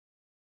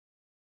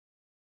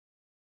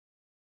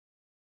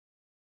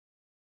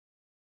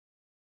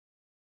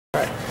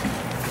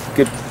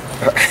Good,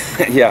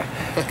 yeah,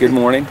 good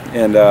morning.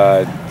 And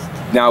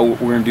now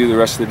what we're going to do the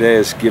rest of the day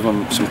is give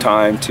them some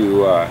time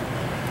to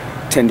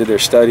tend to their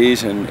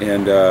studies, and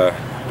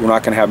we're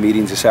not going to have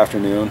meetings this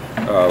afternoon.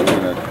 We're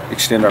going to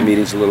extend our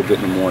meetings a little bit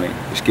in the morning.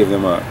 Just give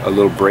them a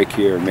little break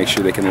here and make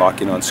sure they can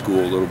lock in on school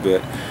a little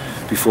bit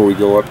before we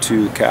go up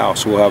to Cal.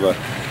 So we'll have a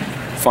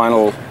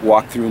final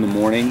walkthrough in the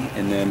morning,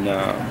 and then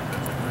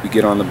we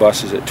get on the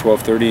buses at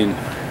 12:30 and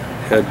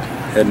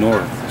head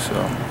north. So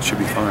it should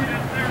be fun.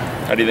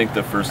 How do you think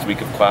the first week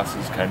of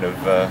classes kind of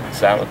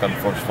sat with them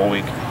for a full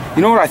week?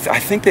 You know what, I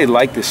think they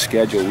like this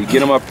schedule. We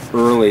get them up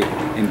early,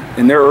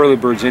 and they're early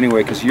birds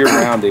anyway, because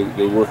year-round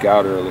they work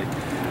out early.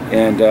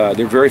 And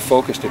they're very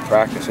focused at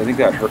practice. I think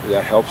that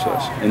helps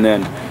us. And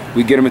then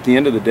we get them at the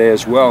end of the day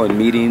as well in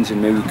meetings,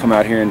 and maybe we come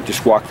out here and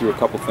just walk through a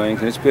couple things,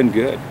 and it's been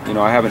good. You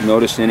know, I haven't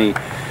noticed any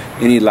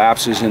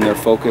lapses in their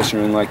focus or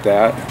anything like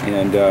that.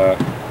 And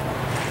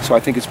so I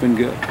think it's been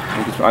good.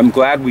 I'm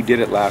glad we did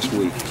it last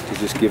week to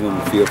just give them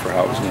a feel for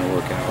how it was going to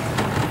work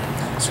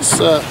out. It's just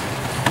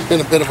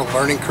been a bit of a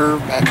learning curve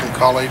back in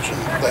college,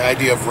 and the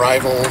idea of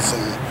rivals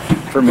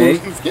and for me,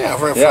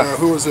 for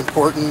who was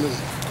important.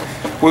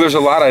 Well, there's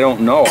a lot I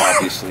don't know,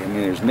 obviously. I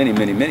mean, there's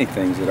many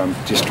things that I'm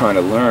just trying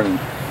to learn. And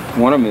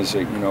one of them is,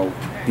 you know,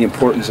 the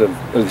importance of,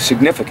 or the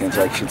significance,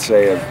 I should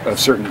say, of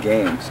certain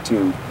games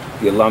to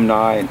the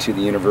alumni and to the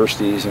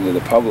universities and to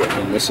the public.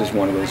 And this is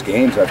one of those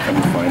games I've come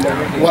to find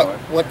out.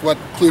 What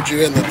clued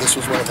you in that this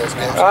was one of those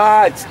games?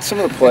 It's some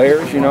of the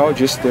players, you know,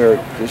 just the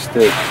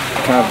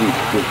kind of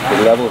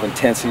the level of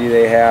intensity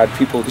they had.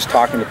 People just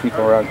talking to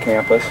people around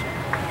campus.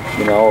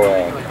 You know,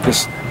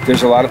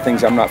 there's a lot of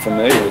things I'm not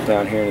familiar with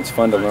down here, and it's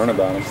fun to learn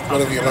about them.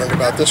 What have you learned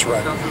about this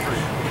rivalry?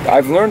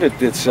 I've learned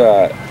that it's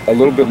a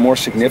little bit more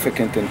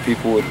significant than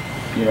people would,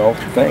 you know,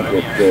 think.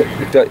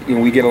 You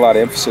know, we get a lot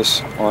of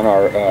emphasis on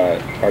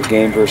our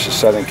game versus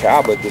Southern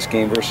Cal, but this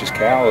game versus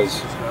Cal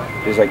is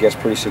I guess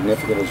pretty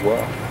significant as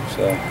well.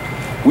 So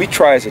we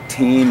try as a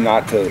team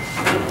not to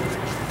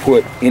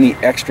put any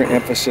extra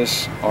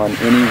emphasis on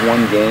any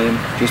one game,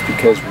 just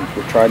because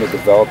we're trying to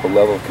develop a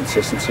level of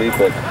consistency.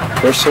 But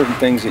there's certain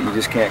things that you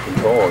just can't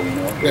control. You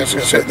know, there's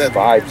certain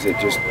vibes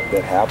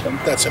that happen.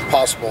 That's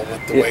impossible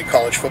with the way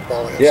college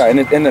football is. Yeah,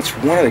 and that's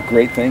one of the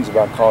great things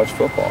about college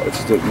football. It's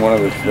one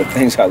of the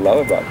things I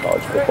love about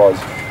college football is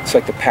it's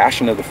like the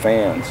passion of the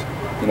fans,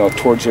 you know,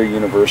 towards their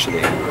university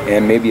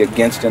and maybe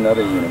against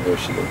another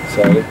university.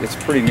 So it's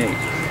pretty neat.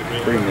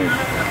 Pretty neat.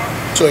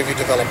 So have you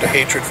developed a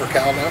hatred for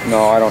Cal now?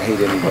 No, I don't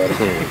hate anybody.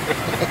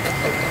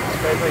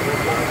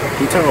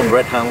 You talk about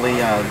Brett Hundley.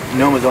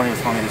 Noah Mazzoni was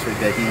telling me this week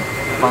that he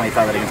finally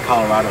thought that against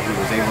Colorado he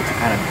was able to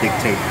kind of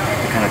dictate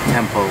the kind of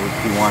tempo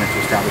he wanted to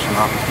establish an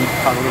offense. Can you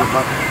talk a little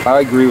about that? I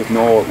agree with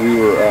Noah.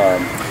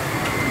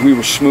 We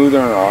were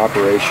smoother in our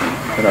operation,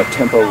 and our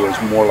tempo was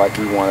more like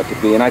we wanted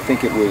to be. And I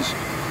think it was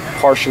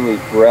partially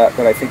Brett,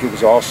 but I think it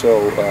was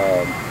also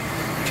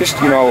just,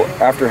 you know,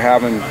 after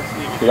having,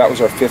 that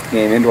was our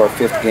into our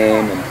fifth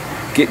game, and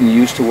getting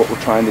used to what we're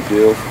trying to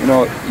do. You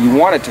know, you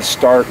want it to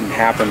start and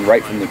happen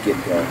right from the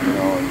get-go, you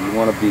know, and you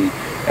want to be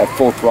at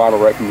full throttle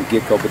right from the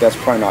get-go, but that's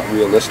probably not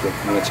realistic.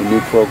 I mean, it's a new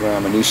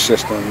program, a new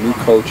system, new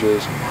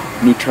coaches,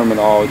 new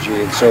terminology,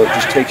 and so it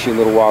just takes you a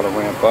little while to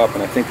ramp up,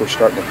 and I think we're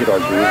starting to hit our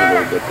groove a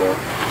little bit there.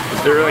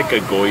 Is there like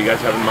a goal you guys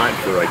have in mind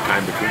for like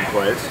time between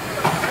plays?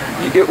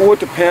 It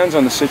depends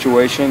on the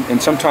situation,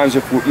 and sometimes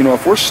if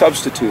we're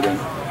substituting,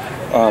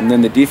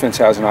 then the defense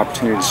has an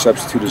opportunity to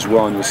substitute as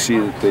well, and you'll see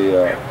that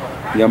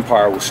the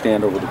umpire will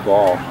stand over the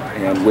ball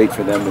and wait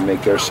for them to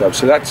make their sub.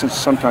 So that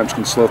sometimes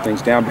can slow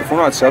things down. But if we're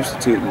not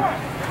substituting,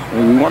 I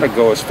mean, we want to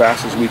go as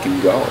fast as we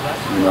can go.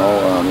 You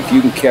know, if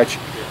you can catch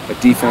a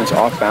defense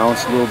off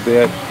balance a little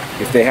bit,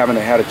 if they haven't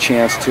had a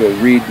chance to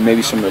read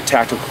maybe some of the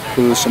tactical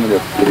clues, some of the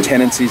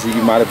tendencies that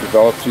you might have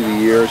developed through the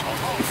years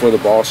before the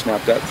ball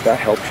snapped, that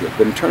helps you.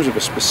 But in terms of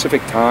a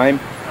specific time,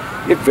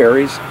 it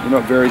varies. You know,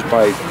 it varies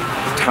by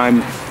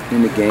time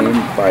in the game,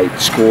 by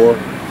score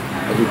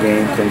of the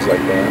game, things like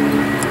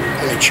that.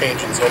 Any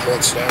change in zone one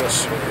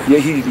status? Yeah,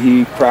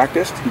 he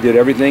practiced. He did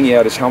everything. He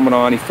had his helmet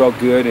on. He felt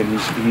good, and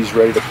he's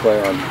ready to play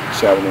on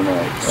Saturday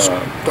night.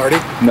 Starting?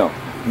 No.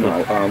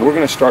 We're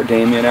going to start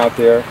Damien out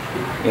there,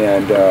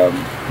 and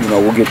you know,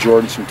 we'll get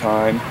Jordan some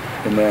time,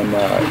 and then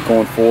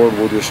going forward,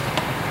 we'll just,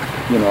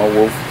 you know,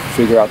 we'll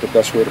figure out the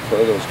best way to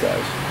play those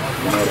guys,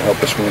 you know, to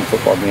help us win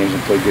football games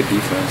and play good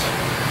defense.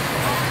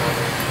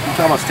 You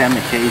talk about Stan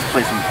McKay. He's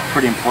played some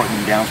pretty important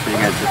downs for you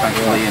guys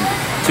defensively, and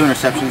 2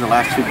 interceptions the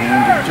last 2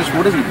 games. And just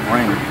what does he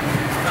bring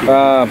to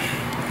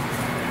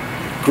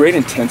you? Great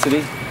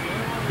intensity.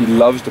 He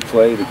loves to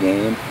play the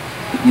game.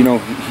 You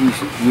know,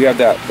 we have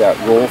that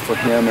role for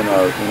him in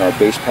our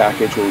base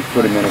package where we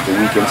put him in as a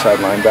weak inside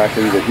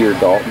linebacker, either he or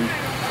Dalton.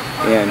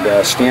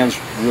 And Stan's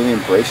really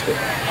embraced it.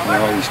 You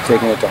know, he's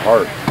taking it to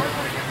heart.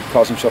 He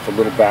calls himself a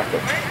little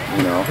backer.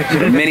 You know,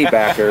 a mini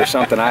backer or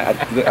something. I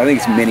think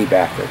it's mini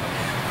backer.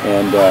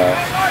 And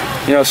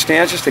you know,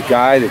 Stan's just a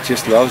guy that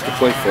just loves to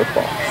play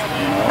football.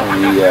 You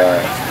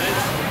know,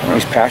 and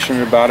he's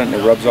passionate about it, and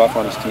it rubs off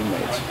on his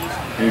teammates.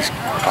 he's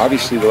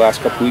obviously the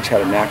last couple weeks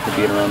had a knack for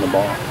being around the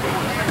ball.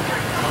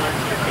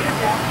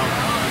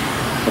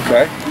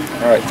 Okay?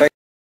 All right. Thanks.